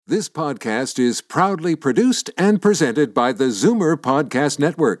This podcast is proudly produced and presented by the Zoomer Podcast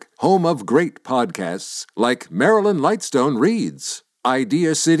Network, home of great podcasts like Marilyn Lightstone Reads,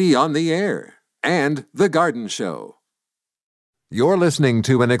 Idea City on the Air, and The Garden Show. You're listening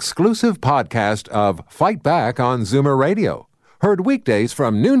to an exclusive podcast of Fight Back on Zoomer Radio, heard weekdays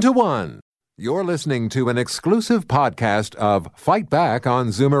from noon to 1. You're listening to an exclusive podcast of Fight Back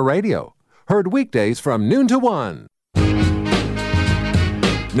on Zoomer Radio, heard weekdays from noon to 1.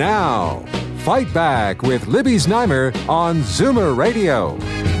 Now, Fight Back with Libby Znaimer on Zoomer Radio.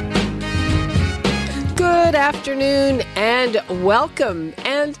 Good afternoon and welcome.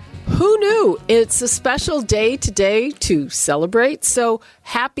 And who knew? It's a special day today to celebrate. So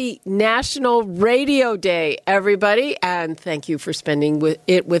happy National Radio Day, everybody. And thank you for spending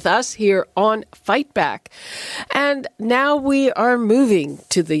it with us here on Fight Back. And now we are moving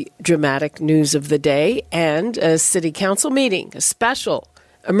to the dramatic news of the day and a city council meeting, a special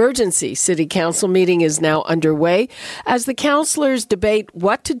emergency city council meeting is now underway as the councillors debate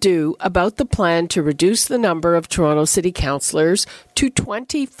what to do about the plan to reduce the number of Toronto city councillors to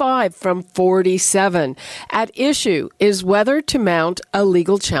 25 from 47. At issue is whether to mount a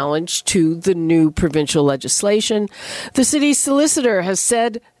legal challenge to the new provincial legislation. The city's solicitor has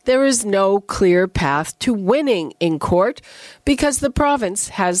said there is no clear path to winning in court because the province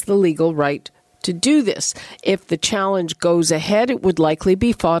has the legal right to do this. If the challenge goes ahead, it would likely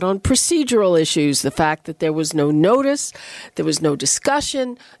be fought on procedural issues. The fact that there was no notice, there was no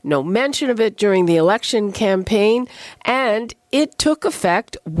discussion, no mention of it during the election campaign, and it took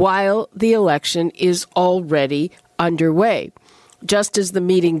effect while the election is already underway. Just as the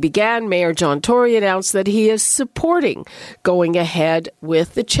meeting began, Mayor John Tory announced that he is supporting going ahead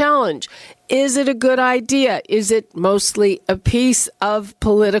with the challenge. Is it a good idea? Is it mostly a piece of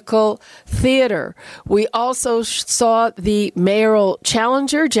political theater? We also saw the mayoral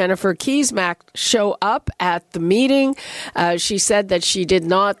challenger, Jennifer Keesmack, show up at the meeting. She said that she did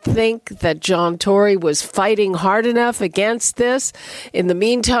not think that John Tory was fighting hard enough against this. In the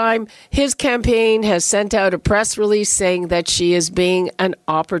meantime, his campaign has sent out a press release saying that she is being an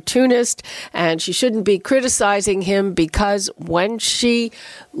opportunist and she shouldn't be criticizing him because when she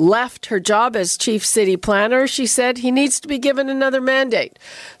left her job as chief city planner, she said he needs to be given another mandate.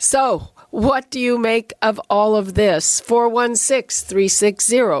 So, what do you make of all of this?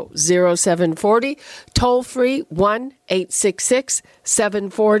 416-360-0740, toll free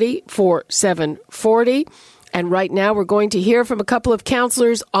 1-866-740-4740. And right now we're going to hear from a couple of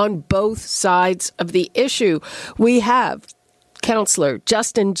councillors on both sides of the issue. We have Councillor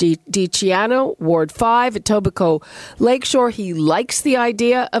Justin DiCiano, Ward 5, Etobicoke Lakeshore. He likes the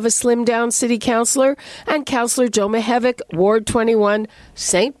idea of a slimmed-down city councillor. And Councillor Joe Mihevc, Ward 21,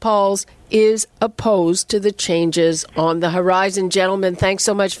 St. Paul's, is opposed to the changes on the horizon. Gentlemen, thanks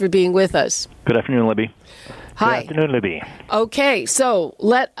so much for being with us. Good afternoon, Libby. Hi. Good afternoon, Libby. Okay, so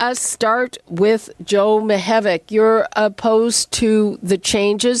let us start with Joe Mihevc. You're opposed to the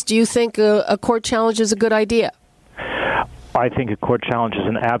changes. Do you think a court challenge is a good idea? I think a court challenge is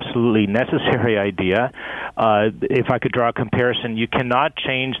an absolutely necessary idea. If I could draw a comparison, you cannot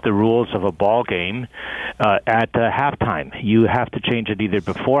change the rules of a ball game at halftime. You have to change it either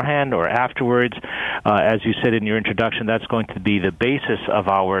beforehand or afterwards. As you said in your introduction, that's going to be the basis of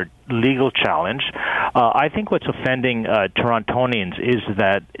our legal challenge. I think what's offending Torontonians is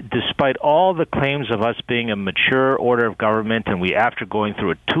that despite all the claims of us being a mature order of government, and we, after going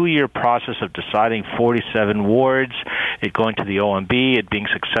through a 2-year process of deciding 47 wards, it going to the OMB, it being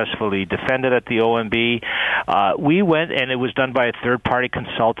successfully defended at the OMB, we went, and it was done by a third-party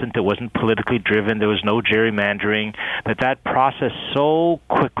consultant. It wasn't politically driven. There was no gerrymandering. That process so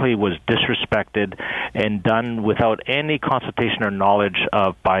quickly was disrespected and done without any consultation or knowledge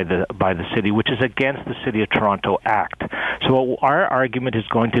by the city, which is against the City of Toronto Act. So our argument is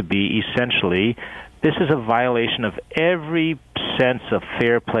going to be essentially this is a violation of every sense of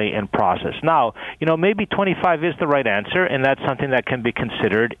fair play and process. Now, maybe 25 is the right answer, and that's something that can be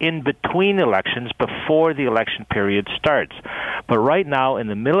considered in between elections before the election period starts. But right now, in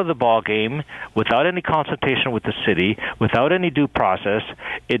the middle of the ball game, without any consultation with the city, without any due process,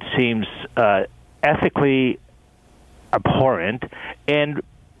 it seems ethically abhorrent, and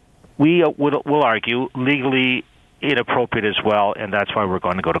we will argue legally inappropriate as well, and that's why we're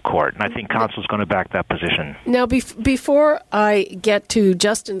going to go to court. And I think council is going to back that position. Now, before I get to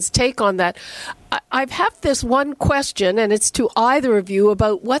Justin's take on that, I have this one question, and it's to either of you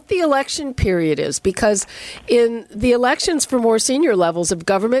about what the election period is, because in the elections for more senior levels of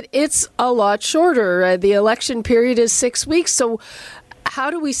government, it's a lot shorter. The election period is 6 weeks, so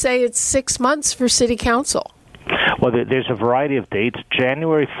how do we say it's 6 months for City Council? Well, there's a variety of dates.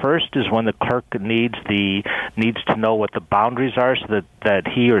 January 1st is when the clerk needs to know what the boundaries are, so that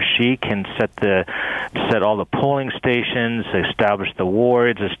he or she can set all the polling stations, establish the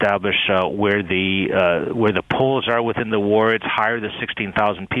wards, establish where the polls are within the wards, hire the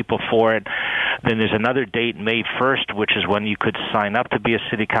 16,000 people for it. Then there's another date, May 1st, which is when you could sign up to be a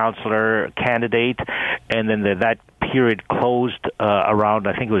city councilor candidate, and then that period closed around,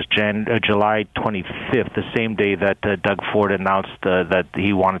 I think it was July 25th, the same day that Doug Ford announced that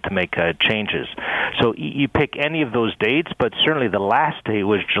he wanted to make changes. So you pick any of those dates, but certainly the last day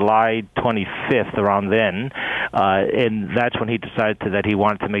was July 25th, around then, and that's when he decided that he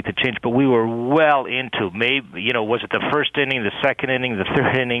wanted to make the change. But we were well into, maybe, was it the first inning, the second inning, the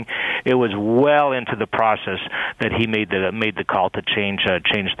third inning? It was well into the process that he made the call to change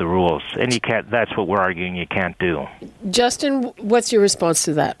the rules, and you can't. That's what we're arguing you can't do. Justin, what's your response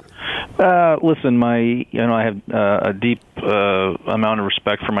to that? Listen, I have a deep amount of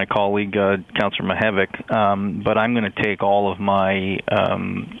respect for my colleague, Councillor Mihevc, but I'm going to take all of my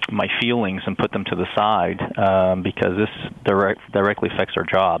feelings and put them to the side because this directly affects our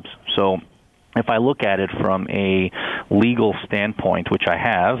jobs. So if I look at it from a legal standpoint, which I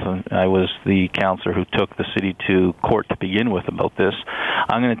have, I was the counselor who took the city to court to begin with about this,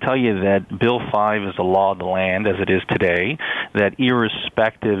 I'm going to tell you that Bill 5 is the law of the land as it is today, that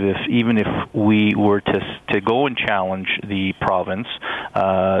irrespective, even if we were to go and challenge the province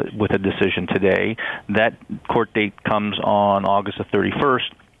with a decision today, that court date comes on August the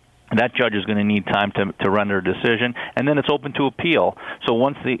 31st. That judge is going to need time to render a decision, and then it's open to appeal. So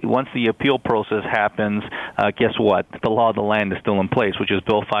once the appeal process happens, guess what? The law of the land is still in place, which is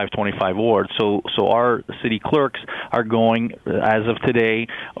Bill 525 wards. So our city clerks are going, as of today,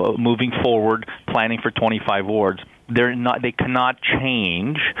 moving forward, planning for 25 wards. They cannot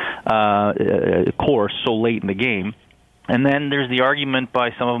change course so late in the game. And then there's the argument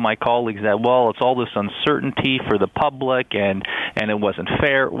by some of my colleagues that, well, it's all this uncertainty for the public and it wasn't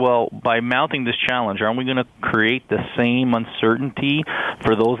fair. Well, by mounting this challenge, aren't we going to create the same uncertainty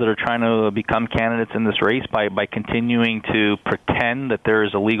for those that are trying to become candidates in this race by continuing to pretend that there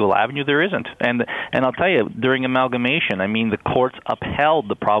is a legal avenue? There isn't. And I'll tell you, during amalgamation, the courts upheld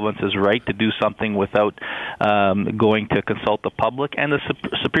the province's right to do something without going to consult the public, and the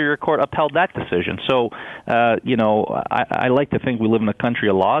Superior Court upheld that decision. So, I like to think we live in a country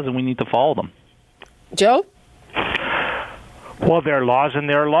of laws, and we need to follow them. Joe? Well, there are laws and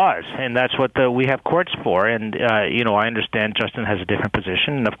there are laws, and that's what we have courts for. And, I understand Justin has a different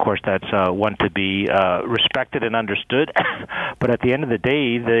position, and, of course, that's one to be respected and understood. But at the end of the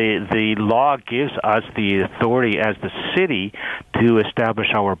day, the law gives us the authority as the city to establish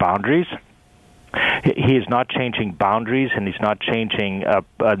our boundaries. He is not changing boundaries, and he's not changing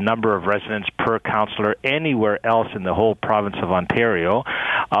a number of residents per councillor anywhere else in the whole province of Ontario.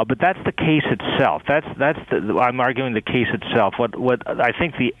 But that's the case itself. I'm arguing the case itself. What I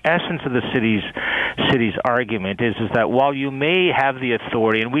think the essence of the city's argument is that while you may have the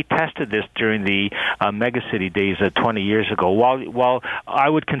authority, and we tested this during the megacity days 20 years ago, while I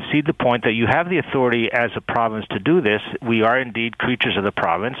would concede the point that you have the authority as a province to do this, we are indeed creatures of the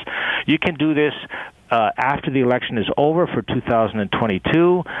province. You can do this after the election is over for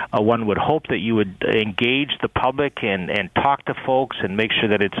 2022. One would hope that you would engage the public and talk to folks and make sure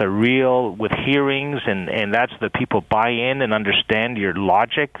that it's a real, with hearings, and that's the people buy in and understand your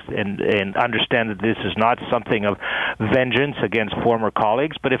logic and understand that this is not something of vengeance against former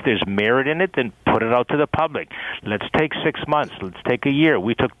colleagues, but if there's merit in it, then put it out to the public. Let's take 6 months. Let's take a year.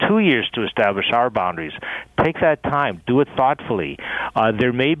 We took 2 years to establish our boundaries. Take that time. Do it thoughtfully.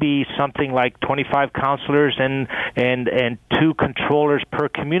 There may be something like 25 councillors and 2 controllers per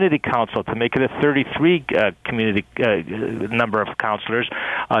community council to make it a 33 community number of councillors.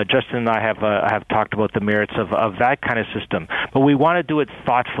 Justin and I have talked about the merits of that kind of system, but we want to do it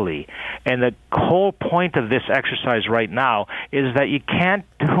thoughtfully. And the whole point of this exercise right now is that you can't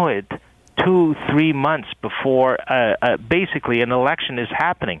do it 2-3 months before basically an election is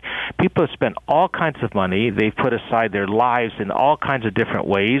happening. People have spent all kinds of money. They've put aside their lives in all kinds of different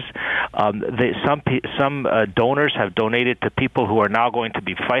ways. Some donors have donated to people who are now going to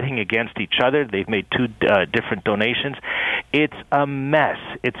be fighting against each other. They've made 2 different donations. It's a mess.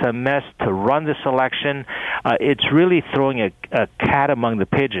 It's a mess to run this election. It's really throwing a cat among the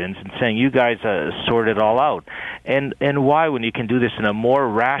pigeons and saying, you guys sort it all out. And why, when you can do this in a more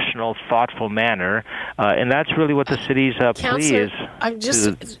rational, thoughtful manner? And that's really what the city's plea is.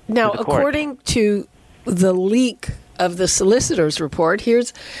 According to the leak of the solicitor's report,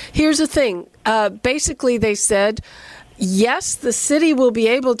 here's the thing. Basically, they said, Yes, the city will be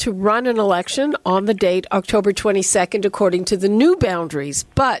able to run an election on the date October 22nd according to the new boundaries.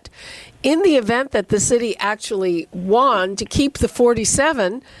 But in the event that the city actually won to keep the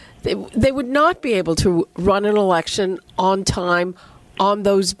 47, they would not be able to run an election on time on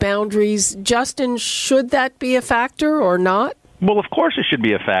those boundaries. Justin, should that be a factor or not? Well, of course it should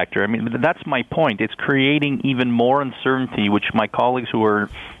be a factor. I mean, that's my point. It's creating even more uncertainty, which my colleagues who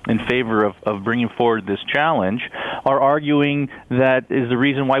are in favor of bringing forward this challenge are arguing that is the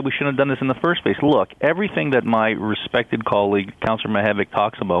reason why we shouldn't have done this in the first place. Look, everything that my respected colleague, Councillor Mihevc,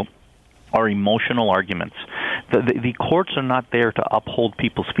 talks about are emotional arguments. The courts are not there to uphold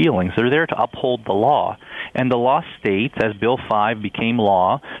people's feelings. They're there to uphold the law. And the law states, as Bill 5 became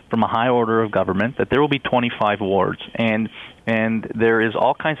law from a high order of government, that there will be 25 wards. And there is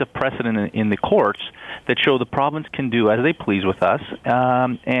all kinds of precedent in the courts that show the province can do as they please with us.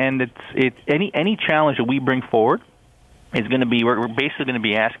 And it's any challenge that we bring forward is going to be, we're basically going to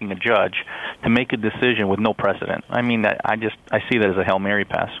be asking a judge to make a decision with no precedent. I mean, I see that as a Hail Mary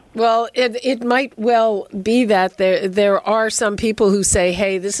pass. Well, it might well be that there are some people who say,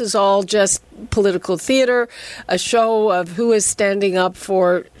 hey, this is all just political theater, a show of who is standing up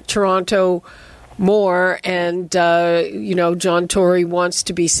for Toronto more, and John Tory wants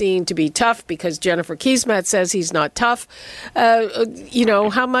to be seen to be tough because Jennifer Keesmaat says he's not tough.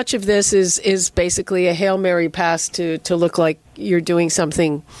 How much of this is basically a Hail Mary pass to look like you're doing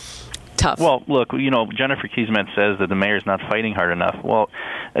something tough? Well, look, Jennifer Keesmaat says that the mayor's not fighting hard enough. Well,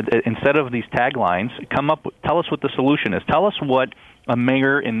 instead of these taglines, tell us what the solution is. Tell us what a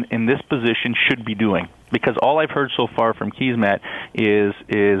mayor in this position should be doing. Because all I've heard so far from Keesmaat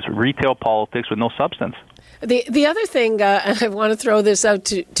is retail politics with no substance. The other thing, and I want to throw this out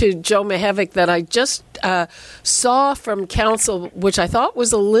to Joe Mihevc, that I just saw from council, which I thought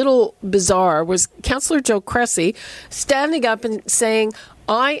was a little bizarre, was Councillor Joe Cressy standing up and saying,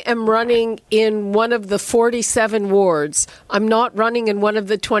 I am running in one of the 47 wards. I'm not running in one of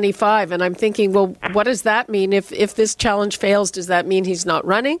the 25. And I'm thinking, well, what does that mean? If this challenge fails, does that mean he's not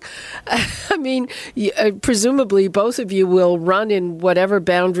running? I mean, presumably both of you will run in whatever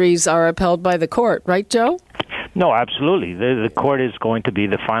boundaries are upheld by the court, right, Joe? No, absolutely. The court is going to be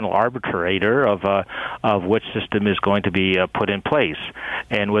the final arbitrator of which system is going to be put in place,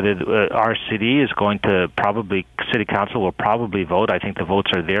 and whether our city is going to city council will probably vote. I think the votes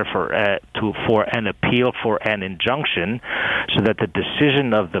are there for an appeal for an injunction, so that the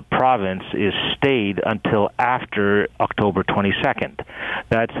decision of the province is stayed until after October 22nd.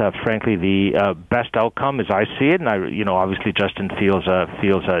 That's frankly the best outcome as I see it, and obviously Justin feels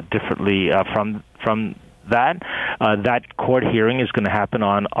differently from that court hearing is going to happen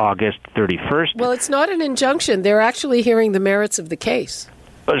on August 31st. Well, it's not an injunction. They're actually hearing the merits of the case.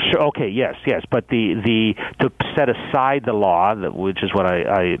 Sure, okay, yes. But the to set aside the law, which is what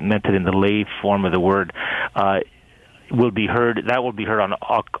I meant it in the lay form of the word, will be heard on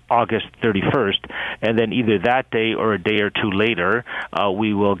August 31st, and then either that day or a day or two later,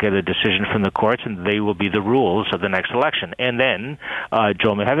 we will get a decision from the courts, and they will be the rules of the next election. And then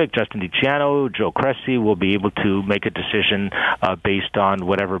Joe Mihevc, Justin DiCiano, Joe Cressy will be able to make a decision based on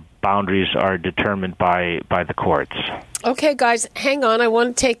whatever boundaries are determined by the courts. Okay, guys, hang on. I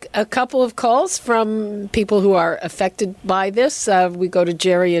want to take a couple of calls from people who are affected by this. We go to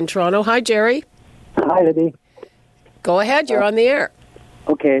Jerry in Toronto. Hi, Jerry. Hi, Libby. Go ahead, you're on the air.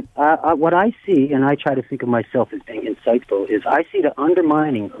 Okay, what I see, and I try to think of myself as being insightful, is I see the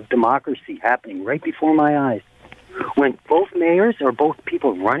undermining of democracy happening right before my eyes. When both mayors or both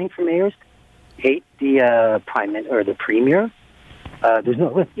people running for mayors hate the the premier, there's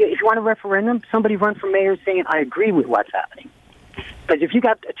no. If you want a referendum, somebody run for mayor saying I agree with what's happening. Because if you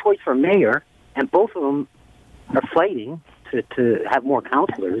got a choice for mayor and both of them are fighting to have more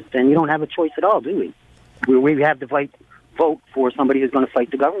councillors, then you don't have a choice at all, do we? We have to vote for somebody who's going to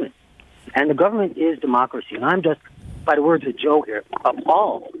fight the government. And the government is democracy. And I'm just, by the words of Joe here,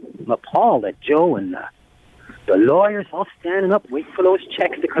 appalled. I'm appalled that Joe and the lawyers all standing up, waiting for those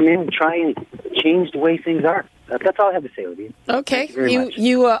checks to come in and try and change the way things are. That's all I have to say, Olivia. Okay.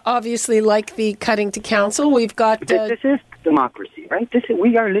 You obviously like the cutting to council. We've got... This is democracy, right?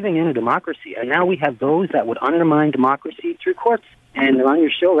 We are living in a democracy. And now we have those that would undermine democracy through courts. And they're on your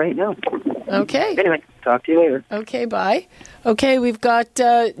show right now. Okay. Anyway, talk to you later. Okay, bye. Okay, we've got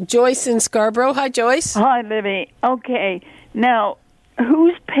Joyce in Scarborough. Hi, Joyce. Hi, Libby. Okay, now,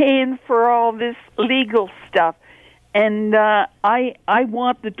 who's paying for all this legal stuff? And I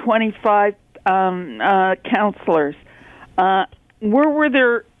want the 25 counselors. Were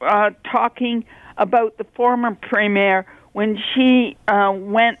there talking about the former premier when she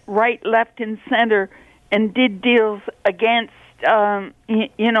went right, left, and center and did deals against, for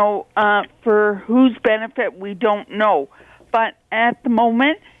whose benefit we don't know. But at the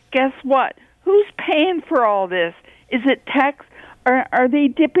moment, guess what? Who's paying for all this? Is it tax? Are they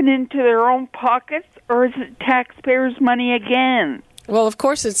dipping into their own pockets, or is it taxpayers' money again? Well, of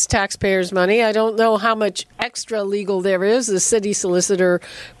course it's taxpayers' money. I don't know how much extra legal there is. The city solicitor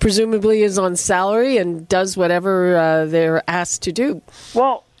presumably is on salary and does whatever they're asked to do.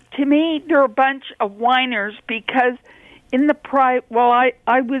 Well, to me, they're a bunch of whiners because in the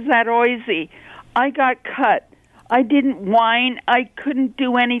I was at Oisey. I got cut. I didn't whine. I couldn't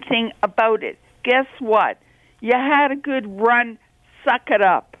do anything about it. Guess what? You had a good run. Suck it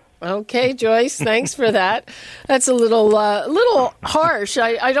up. Okay, Joyce, thanks for that. That's a little harsh.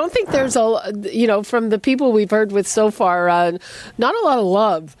 I don't think there's from the people we've heard with so far, not a lot of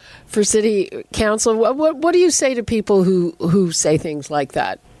love for city council. What do you say to people who say things like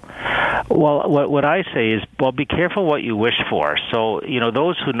that? Well, what I say is, be careful what you wish for. So,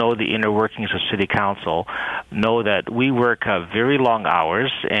 those who know the inner workings of city council know that we work very long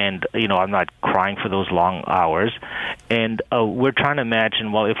hours, and, I'm not crying for those long hours. And we're trying to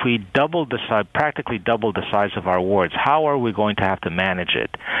imagine, if we practically double the size of our wards, how are we going to have to manage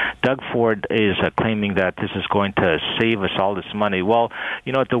it? Doug Ford is claiming that this is going to save us all this money. Well,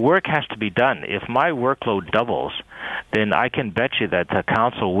 the work has to be done. If my workload doubles, then I can bet you that the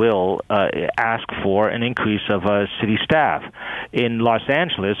council will ask for an increase of city staff. In Los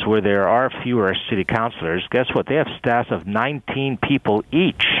Angeles, where there are fewer city councilors, guess what? They have staffs of 19 people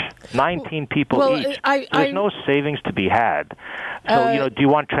each. 19 people each. There's no savings to be had. So, do you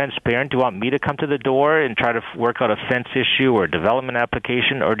want transparent? Do you want me to come to the door and try to work out a fence issue or a development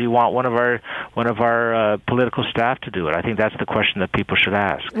application, or do you want one of our political staff to do it? I think that's the question that people should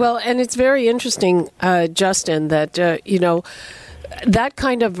ask. Well, and it's very interesting, Justin, that that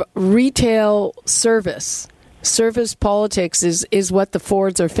kind of retail service politics is what the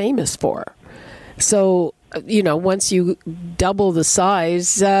Fords are famous for. So, once you double the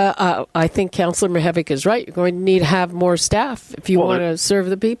size, I think Councillor Mihevik is right. You're going to need to have more staff if you want to serve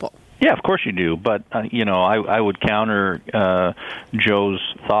the people. Yeah, of course you do. But, I would counter Joe's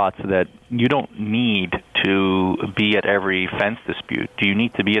thoughts that you don't need to be at every fence dispute. Do you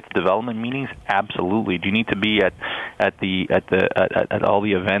need to be at the development meetings? Absolutely. Do you need to be at all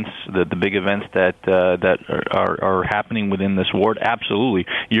the events, the big events that are happening within this ward? Absolutely.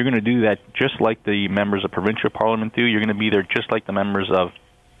 You're going to do that just like the members of provincial parliament do. You're going to be there just like the members of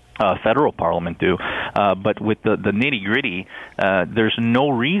federal parliament do. But with the nitty-gritty, there's no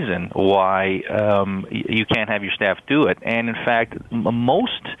reason why you can't have your staff do it. And, in fact,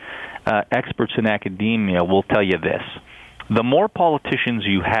 most experts in academia will tell you this. The more politicians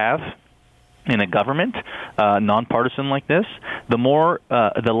you have in a government, nonpartisan like this,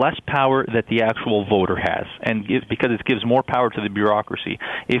 the less power that the actual voter has, and because it gives more power to the bureaucracy.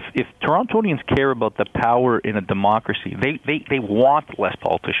 If Torontonians care about the power in a democracy, they want less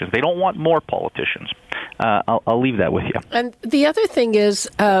politicians. They don't want more politicians. I'll leave that with you. And the other thing is,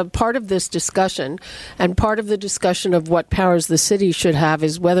 part of this discussion, and part of the discussion of what powers the city should have,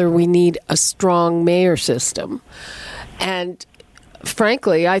 is whether we need a strong mayor system. And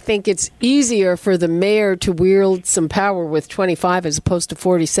frankly, I think it's easier for the mayor to wield some power with 25 as opposed to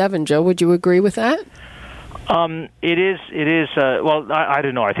 47. Joe, would you agree with that? It is. I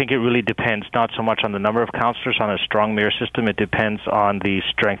don't know. I think it really depends not so much on the number of councillors on a strong mayor system. It depends on the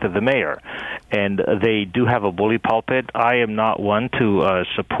strength of the mayor. And they do have a bully pulpit. I am not one to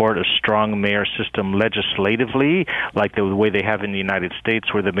support a strong mayor system legislatively, like the way they have in the United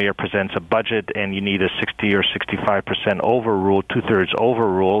States, where the mayor presents a budget and you need a 60 or 65% overrule, two-thirds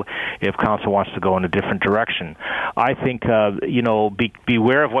overrule, if council wants to go in a different direction. I think,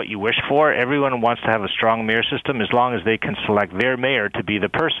 beware of what you wish for. Everyone wants to have a strong mayor system as long as they can select their mayor to be the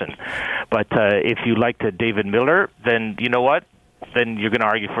person. But if you like David Miller, then you know what? Then you're going to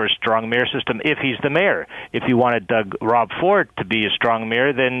argue for a strong mayor system if he's the mayor. If you wanted Rob Ford to be a strong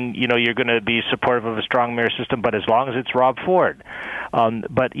mayor, then you're going to be supportive of a strong mayor system, but as long as it's Rob Ford.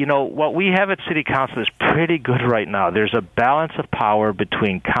 But what we have at City Council is pretty good right now. There's a balance of power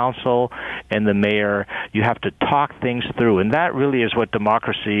between council and the mayor. You have to talk things through, and that really is what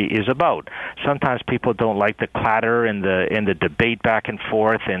democracy is about. Sometimes people don't like the clatter and the debate back and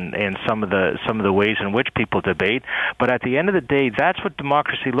forth and some of the ways in which people debate. But at the end of the day, that's what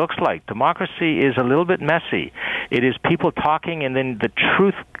democracy looks like. Democracy is a little bit messy. It is people talking, and then the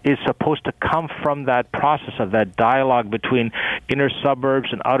truth is supposed to come from that process of that dialogue between inner suburbs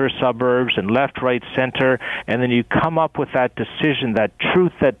and outer suburbs and left, right, center, and then you come up with that decision, that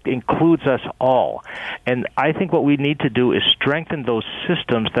truth that includes us all. And I think what we need to do is strengthen those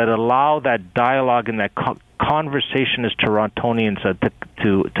systems that allow that dialogue and that conversation as Torontonians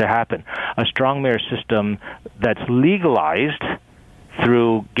to happen. A strong mayor system that's legalized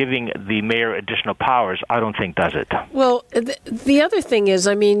through giving the mayor additional powers, I don't think does it. Well, the other thing is,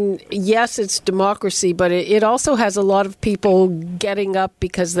 I mean, yes, it's democracy, but it also has a lot of people getting up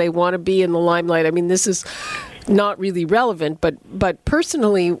because they want to be in the limelight. I mean, this is not really relevant, but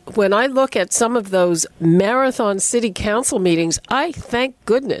personally, when I look at some of those marathon city council meetings, I thank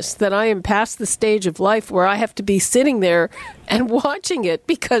goodness that I am past the stage of life where I have to be sitting there and watching it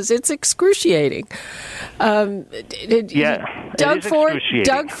because it's excruciating. Doug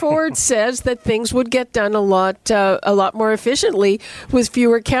Ford says that things would get done a lot more efficiently with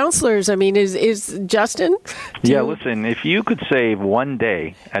fewer councillors. I mean, is Justin? Yeah, listen, if you could save one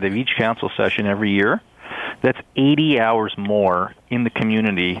day out of each council session every year, that's 80 hours more in the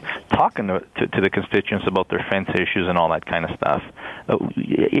community talking to the constituents about their fence issues and all that kind of stuff.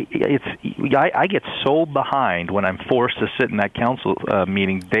 I get so behind when I'm forced to sit in that council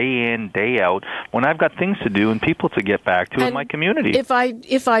meeting day in, day out, when I've got things to do and people to get back to in my community.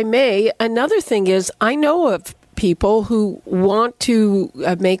 If I may, another thing is I know of people who want to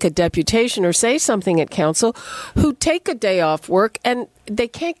make a deputation or say something at council who take a day off work and they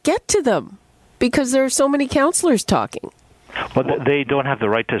can't get to them because there are so many councillors talking. Well, they don't have the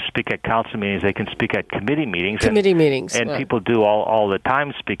right to speak at council meetings. They can speak at committee meetings. And people do all the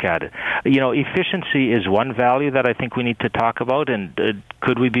time speak at it. You know, efficiency is one value that I think we need to talk about. And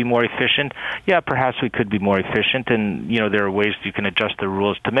could we be more efficient? Yeah, perhaps we could be more efficient. And, you know, there are ways you can adjust the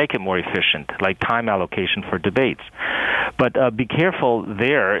rules to make it more efficient, like time allocation for debates. But be careful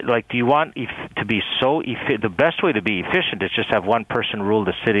there. Like, do you want to be so efficient? The best way to be efficient is just have one person rule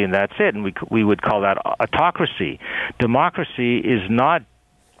the city and that's it. And we would call that autocracy. Democracy is not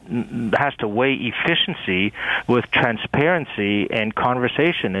has to weigh efficiency with transparency and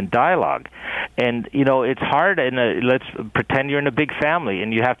conversation and dialogue. And, you know, it's hard. And let's pretend you're in a big family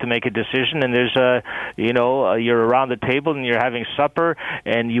and you have to make a decision and there's you're around the table and you're having supper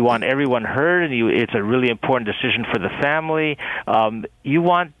and you want everyone heard and it's a really important decision for the family. You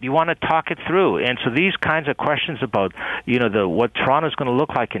want to talk it through. And so these kinds of questions about, you know, what Toronto's going to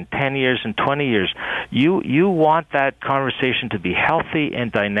look like in 10 years and 20 years, you want that conversation to be healthy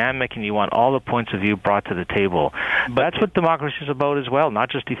and dynamic, and you want all the points of view brought to the table. But that's what democracy is about as well, not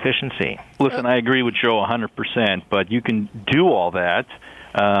just efficiency. Listen, I agree with Joe 100%, but you can do all that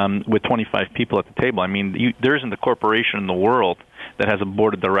with 25 people at the table. I mean, there isn't a corporation in the world that has a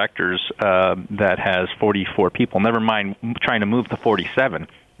board of directors that has 44 people, never mind trying to move to 47.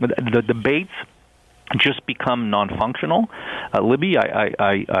 The debates just become non-functional. Libby,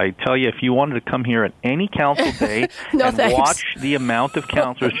 I tell you, if you wanted to come here at any council day watch the amount of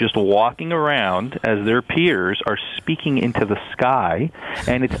councillors just walking around as their peers are speaking into the sky,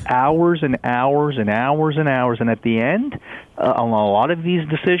 and it's hours and hours and hours and hours, and at the end, on a lot of these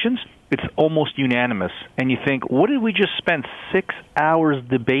decisions, it's almost unanimous. And you think, what did we just spend 6 hours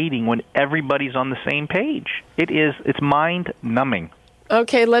debating when everybody's on the same page? It's mind-numbing.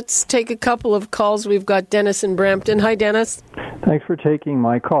 Okay, let's take a couple of calls. We've got Dennis in Brampton. Hi, Dennis. Thanks for taking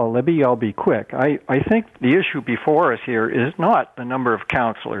my call. Libby, I'll be quick. I think the issue before us here is not the number of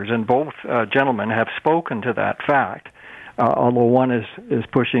councillors, and both gentlemen have spoken to that fact, although one is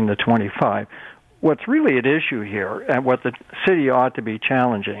pushing the 25. What's really at issue here, and what the city ought to be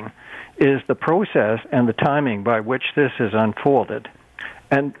challenging, is the process and the timing by which this is unfolded.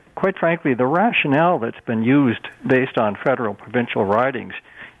 And quite frankly, the rationale that's been used based on federal provincial ridings,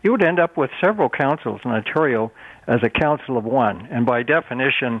 you would end up with several councils in Ontario as a council of one. And by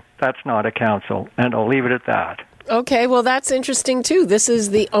definition, that's not a council. And I'll leave it at that. Okay, well, that's interesting, too. This is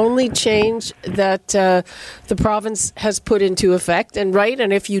the only change that the province has put into effect.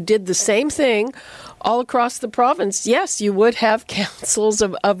 And if you did the same thing all across the province, yes, you would have councils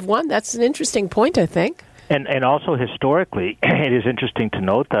of one. That's an interesting point, I think. And also historically, it is interesting to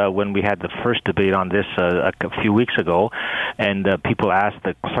note when we had the first debate on this a few weeks ago, and people asked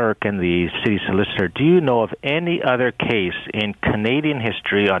the clerk and the city solicitor, do you know of any other case in Canadian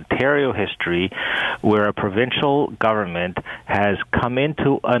history, Ontario history, where a provincial government has come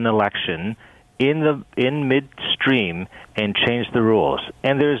into an election in midstream and change the rules?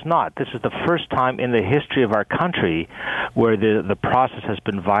 And there's not. This is the first time in the history of our country where the process has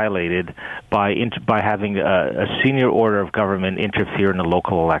been violated by having a senior order of government interfere in a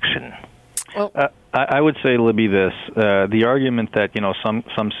local election. I would say, Libby, this: the argument that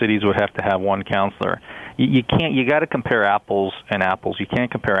some cities would have to have one counselor. You can't. You got to compare apples and apples. You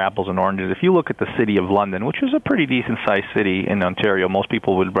can't compare apples and oranges. If you look at the city of London, which is a pretty decent-sized city in Ontario, most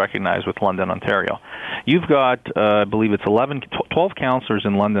people would recognize with London, Ontario. You've got, I believe it's 12 counselors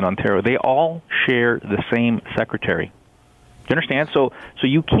in London, Ontario. They all share the same secretary. You understand? So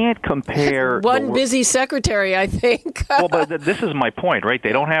you can't compare one busy secretary, I think. Well, but this is my point, right?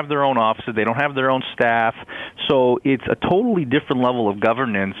 They don't have their own offices. They don't have their own staff. So it's a totally different level of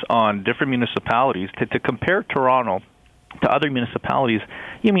governance on different municipalities. To compare Toronto to other municipalities,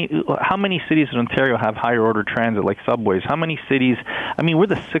 how many cities in Ontario have higher order transit like subways? How many cities? We're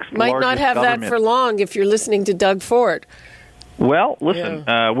the sixth largest Might not have government. that for long if you're listening to Doug Ford. Well, listen,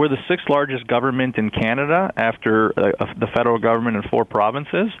 we're the sixth largest government in Canada after the federal government and 4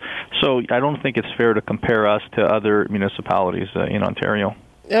 provinces. So I don't think it's fair to compare us to other municipalities in Ontario.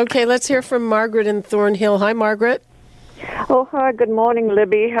 Okay, let's hear from Margaret in Thornhill. Hi, Margaret. Oh, hi. Good morning,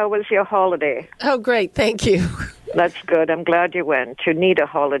 Libby. How was your holiday? Oh, great. Thank you. That's good. I'm glad you went. You need a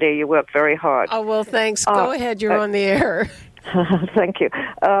holiday. You work very hard. Oh, well, thanks. Go ahead. You're on the air. Thank you.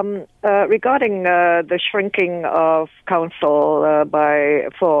 Regarding the shrinking of council by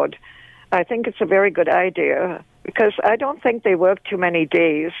Ford, I think it's a very good idea because I don't think they work too many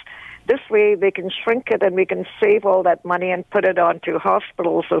days. This way they can shrink it and we can save all that money and put it onto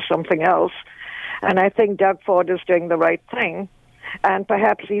hospitals or something else. And I think Doug Ford is doing the right thing. And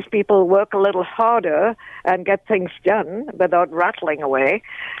perhaps these people work a little harder and get things done without rattling away.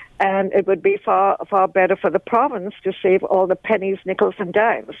 And it would be far, far better for the province to save all the pennies, nickels, and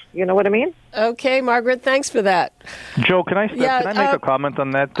dimes. You know what I mean? Okay, Margaret, thanks for that. Joe, can I make a comment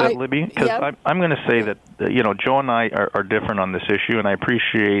on that, Libby? Because I'm going to say that, Joe and I are different on this issue, and I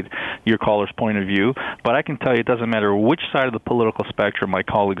appreciate your caller's point of view. But I can tell you it doesn't matter which side of the political spectrum my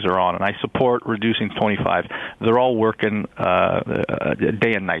colleagues are on, and I support reducing 25. They're all working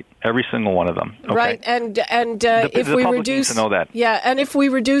day and night, every single one of them. Okay? Right, and if we reduce, to know that. And if we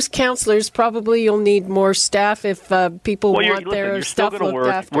reduce counselors, probably you'll need more staff if people want their stuff looked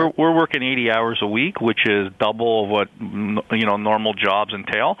after. We're working 80 hours a week, which is double of what normal jobs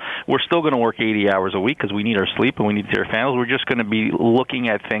entail. We're still going to work 80 hours a week because we need our sleep and we need our families. We're just going to be looking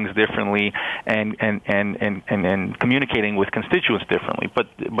at things differently and communicating with constituents differently. But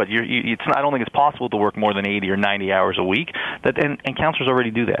it's not, I don't think it's possible to work more than 80 or 90 hours a week. And counselors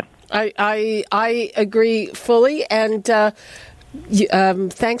already do that. I agree fully, and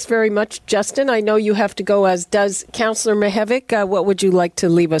thanks very much, Justin. I know you have to go, as does Councillor Mihevik. What would you like to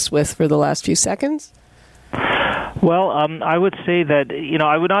leave us with for the last few seconds? Well, I would say that,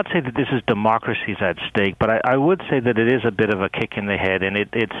 I would not say that this is democracy's at stake, but I would say that it is a bit of a kick in the head, and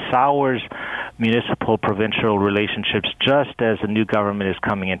it sours municipal-provincial relationships just as the new government is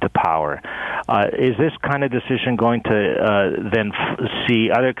coming into power. Is this kind of decision going to then see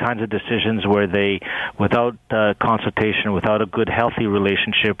other kinds of decisions where they, without consultation, without a good, healthy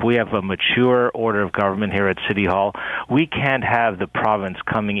relationship, we have a mature order of government here at City Hall. We can't have the province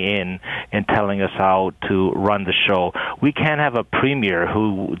coming in and telling us how to run the show. We can't have a premier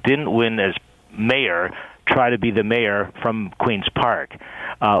who didn't win as mayor try to be the mayor from Queen's Park.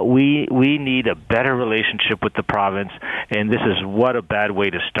 We need a better relationship with the province, and this is what a bad way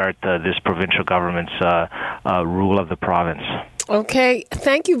to start this provincial government's rule of the province. Okay,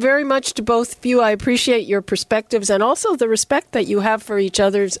 thank you very much to both of you. I appreciate your perspectives and also the respect that you have for each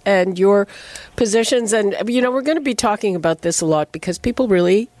other's and your positions. And, we're going to be talking about this a lot because people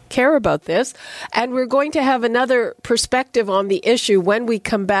really care about this. And we're going to have another perspective on the issue when we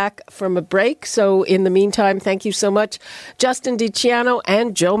come back from a break. So in the meantime, thank you so much, Justin DiCiano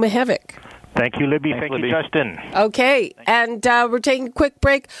and Joe Mihevik. Thank you, Libby. Thank you, Justin. Okay, and we're taking a quick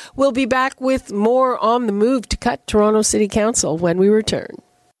break. We'll be back with more on the move to cut Toronto City Council when we return.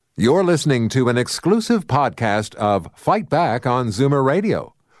 You're listening to an exclusive podcast of Fight Back on Zoomer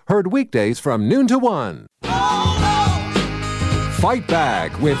Radio. Heard weekdays from noon to 1. Fight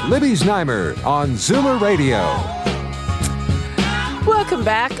Back with Libby Znaimer on Zoomer Radio. Welcome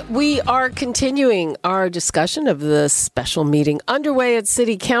back. We are continuing our discussion of the special meeting underway at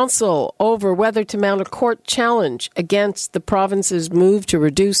City Council over whether to mount a court challenge against the province's move to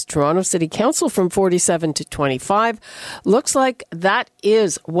reduce Toronto City Council from 47 to 25. Looks like that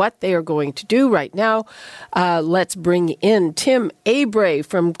is what they are going to do right now. Let's bring in Tim Abrey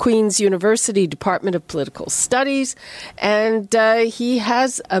from Queen's University Department of Political Studies, and he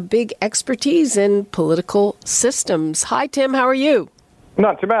has a big expertise in political systems. Hi, Tim. How are you?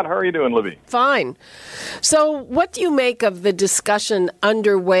 Not too bad. How are you doing, Libby? Fine. So what do you make of the discussion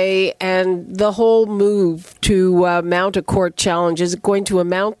underway and the whole move to mount a court challenge? Is it going to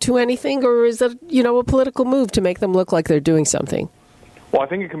amount to anything, or is it, a political move to make them look like they're doing something? Well, I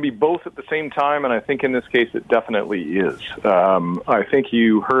think it can be both at the same time, and I think in this case it definitely is. I think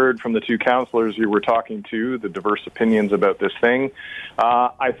you heard from the two counselors you were talking to, the diverse opinions about this thing.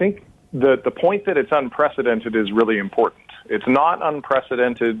 I think the point that it's unprecedented is really important. It's not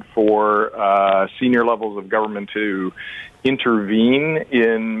unprecedented for senior levels of government to intervene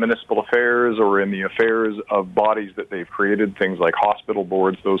in municipal affairs or in the affairs of bodies that they've created, things like hospital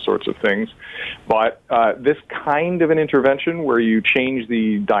boards, those sorts of things. But this kind of an intervention where you change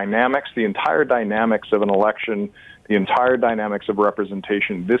the dynamics, the entire dynamics of an election, the entire dynamics of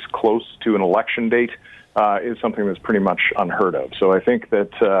representation this close to an election date is something that's pretty much unheard of. So I think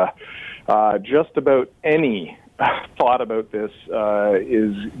that just about any thought about this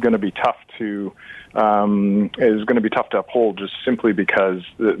is going to be tough to uphold, just simply because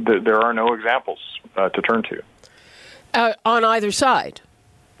there are no examples to turn to on either side.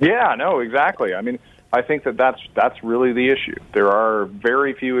 Yeah, no, exactly. I mean, I think that's really the issue. There are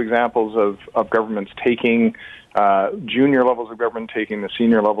very few examples of governments taking junior levels of government taking the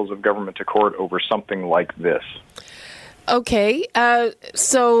senior levels of government to court over something like this. Okay,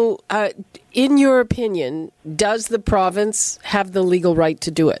 so in your opinion, does the province have the legal right to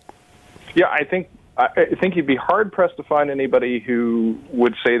do it? Yeah, I think you'd be hard-pressed to find anybody who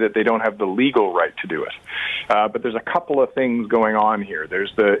would say that they don't have the legal right to do it. But there's a couple of things going on here.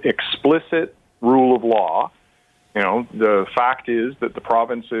 There's the explicit rule of law. The fact is that the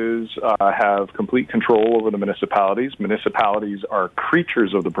provinces have complete control over the municipalities. Municipalities are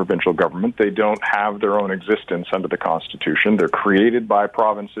creatures of the provincial government. They don't have their own existence under the Constitution. They're created by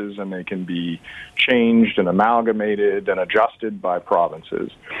provinces, and they can be changed and amalgamated and adjusted by provinces.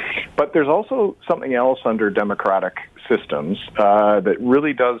 But there's also something else under democratic systems that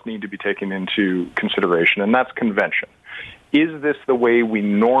really does need to be taken into consideration, and that's convention. Is this the way we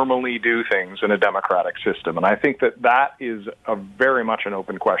normally do things in a democratic system? And I think that is very much an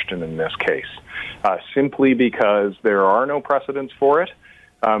open question in this case, simply because there are no precedents for it.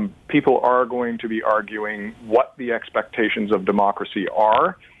 People are going to be arguing what the expectations of democracy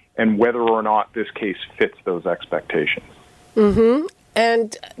are and whether or not this case fits those expectations. Mm-hmm.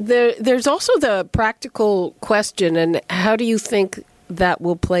 And there's also the practical question, and how do you think that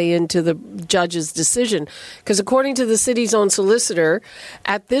will play into the judge's decision? Because according to the city's own solicitor,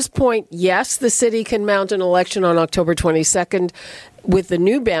 at this point, yes, the city can mount an election on October 22nd with the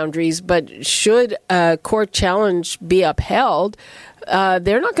new boundaries, but should a court challenge be upheld,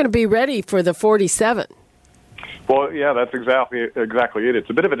 they're not going to be ready for the 47. Well, yeah, that's exactly it. It's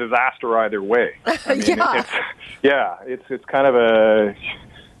a bit of a disaster either way. I mean, it's kind of a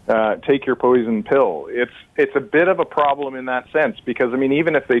take your poison pill. It's a bit of a problem in that sense because, I mean,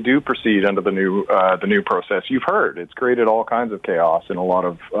 even if they do proceed under the new process, you've heard it's created all kinds of chaos in a lot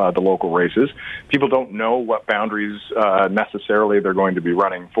of the local races. People don't know what boundaries necessarily they're going to be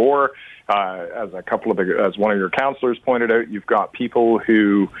running for. As one of your counselors pointed out, you've got people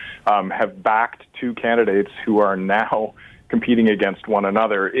who have backed two candidates who are now competing against one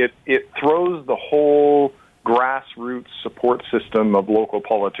another. It throws the whole grassroots support system of local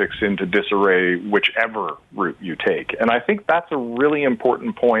politics into disarray, whichever route you take. And I think that's a really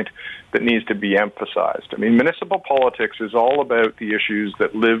important point that needs to be emphasized. I mean, municipal politics is all about the issues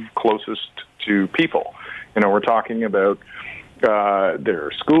that live closest to people. We're talking about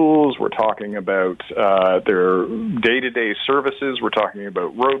their schools, we're talking about their day-to-day services, we're talking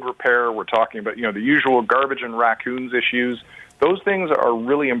about road repair, we're talking about, the usual garbage and raccoons issues. Those things are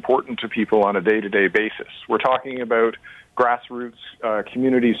really important to people on a day-to-day basis. We're talking about grassroots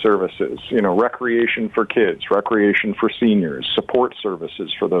community services, recreation for kids, recreation for seniors, support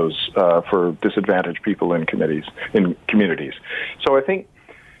services for those for disadvantaged people in communities. So I think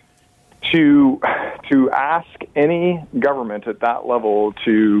to ask any government at that level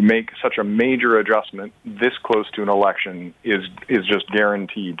to make such a major adjustment this close to an election is just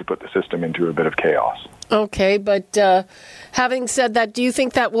guaranteed to put the system into a bit of chaos. Okay, but having said that, do you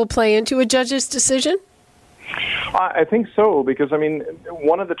think that will play into a judge's decision? I think so, because,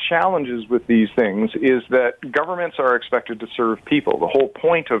 one of the challenges with these things is that governments are expected to serve people. The whole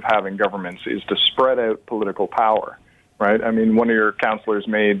point of having governments is to spread out political power, right? One of your counselors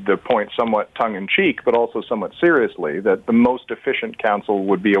made the point somewhat tongue-in-cheek, but also somewhat seriously, that the most efficient council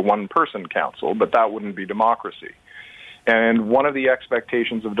would be a one-person council, but that wouldn't be democracy. And one of the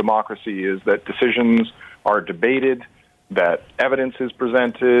expectations of democracy is that decisions are debated, that evidence is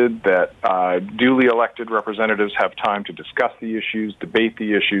presented, that duly elected representatives have time to discuss the issues, debate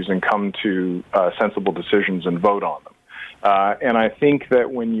the issues, and come to sensible decisions and vote on them. And I think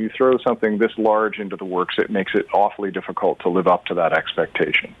that when you throw something this large into the works, it makes it awfully difficult to live up to that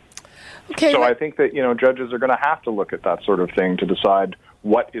expectation. Okay. So I think that, judges are going to have to look at that sort of thing to decide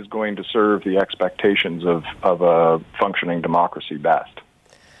what is going to serve the expectations of a functioning democracy best.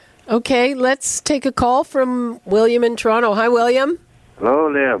 Okay, let's take a call from William in Toronto. Hi, William. Hello,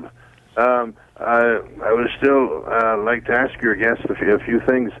 Lib. I would still like to ask your guest a few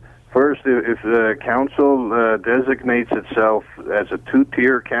things. First, if the council designates itself as a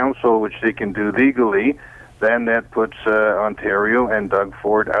two-tier council, which they can do legally, then that puts Ontario and Doug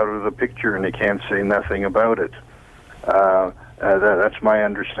Ford out of the picture, and they can't say nothing about it. That's my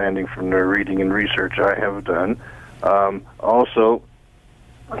understanding from the reading and research I have done. Also,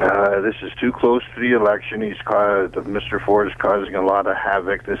 this is too close to the election. Mr. Ford is causing a lot of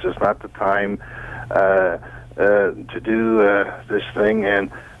havoc. This is not the time to do this thing, and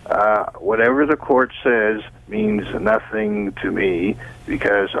whatever the court says means nothing to me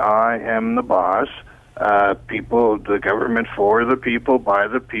because I am the boss. People, the government for the people, by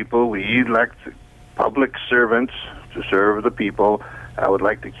the people. We elect public servants to serve the people. I would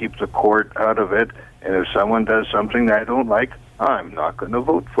like to keep the court out of it, and if someone does something that I don't like, I'm not going to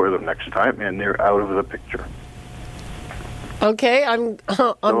vote for them next time, and they're out of the picture. Okay,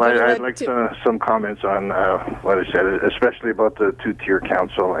 I'd like some comments on what I said, especially about the two-tier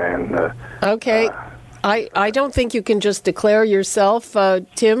council. And okay, I don't think you can just declare yourself,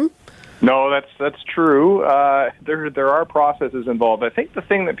 Tim. No, that's true. There are processes involved. I think the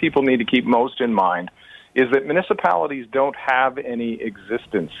thing that people need to keep most in mind is that municipalities don't have any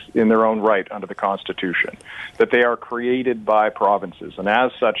existence in their own right under the Constitution, that they are created by provinces. And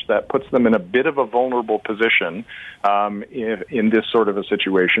as such, that puts them in a bit of a vulnerable position in this sort of a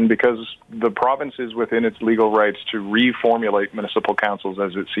situation because the province is within its legal rights to reformulate municipal councils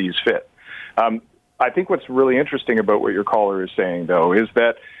as it sees fit. I think what's really interesting about what your caller is saying, though, is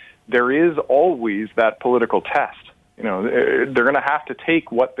that there is always that political test. They're going to have to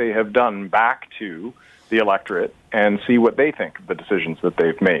take what they have done back to the electorate and see what they think of the decisions that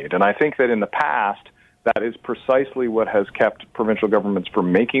they've made. And I think that in the past, that is precisely what has kept provincial governments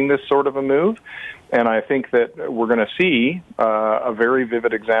from making this sort of a move. And I think that we're going to see a very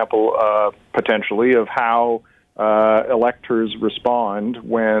vivid example, potentially, of how electors respond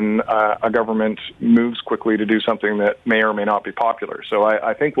when a government moves quickly to do something that may or may not be popular. So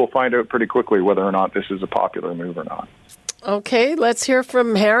I think we'll find out pretty quickly whether or not this is a popular move or not. Okay, let's hear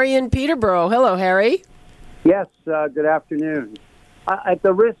from Harry in Peterborough. Hello, Harry. Yes, good afternoon. At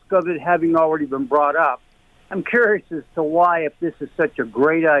the risk of it having already been brought up, I'm curious as to why, if this is such a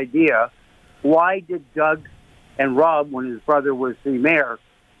great idea, why did Doug and Rob, when his brother was the mayor,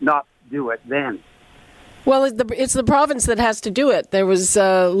 not do it then? Well, it's the province that has to do it. There was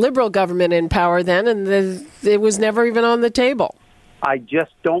a Liberal government in power then, and it was never even on the table. I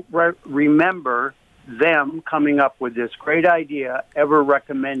just don't remember them coming up with this great idea, ever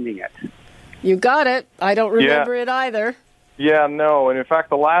recommending it. You got it. I don't remember it either. Yeah, no. And in fact,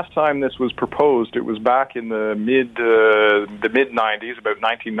 the last time this was proposed, it was back in the mid 90s, about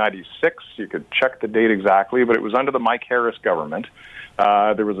 1996. You could check the date exactly, but it was under the Mike Harris government.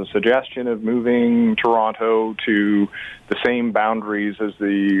 There was a suggestion of moving Toronto to the same boundaries as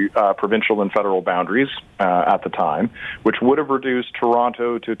the provincial and federal boundaries at the time, which would have reduced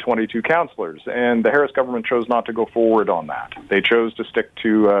Toronto to 22 councillors. And the Harris government chose not to go forward on that. They chose to stick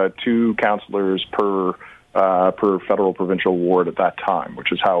to 2 councillors per federal provincial ward at that time,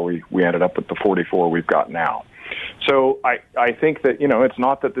 which is how we ended up with the 44 we've got now. So I think that, it's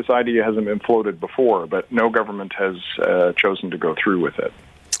not that this idea hasn't been floated before, but no government has chosen to go through with it.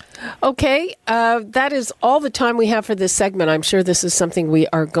 Okay, that is all the time we have for this segment. I'm sure this is something we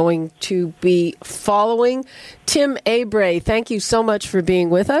are going to be following. Tim Abray, thank you so much for being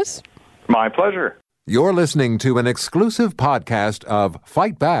with us. My pleasure. You're listening to an exclusive podcast of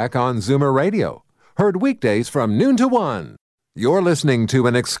Fight Back on Zoomer Radio. Heard weekdays from noon to 1. You're listening to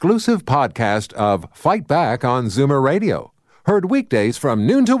an exclusive podcast of Fight Back on Zoomer Radio. Heard weekdays from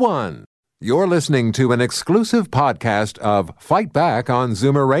noon to 1. You're listening to an exclusive podcast of Fight Back on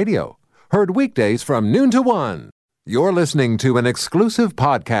Zoomer Radio. Heard weekdays from noon to 1. You're listening to an exclusive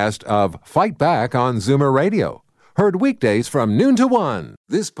podcast of Fight Back on Zoomer Radio. Heard weekdays from noon to 1.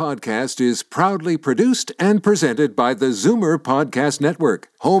 This podcast is proudly produced and presented by the Zoomer Podcast Network,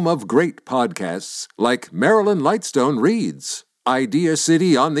 home of great podcasts like Marilyn Lightstone Reads, Idea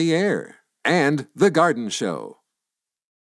City on the Air, and The Garden Show.